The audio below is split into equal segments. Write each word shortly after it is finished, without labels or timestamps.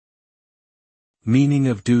Meaning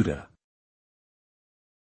of doodah.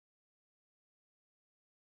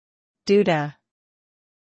 Doodah.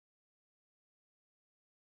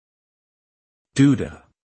 Doodah.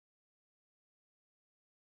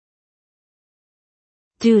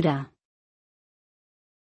 doodah,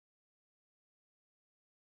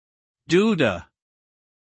 Doodah.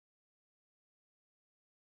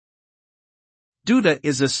 Doodah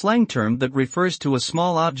is a slang term that refers to a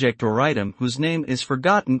small object or item whose name is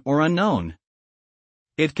forgotten or unknown.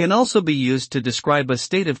 It can also be used to describe a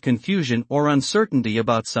state of confusion or uncertainty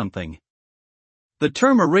about something. The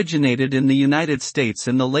term originated in the United States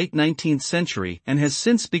in the late 19th century and has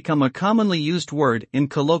since become a commonly used word in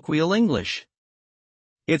colloquial English.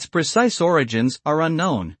 Its precise origins are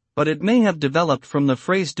unknown, but it may have developed from the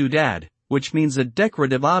phrase doodah, which means a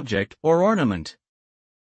decorative object or ornament.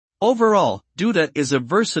 Overall, doodah is a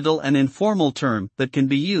versatile and informal term that can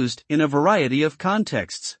be used in a variety of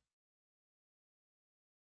contexts.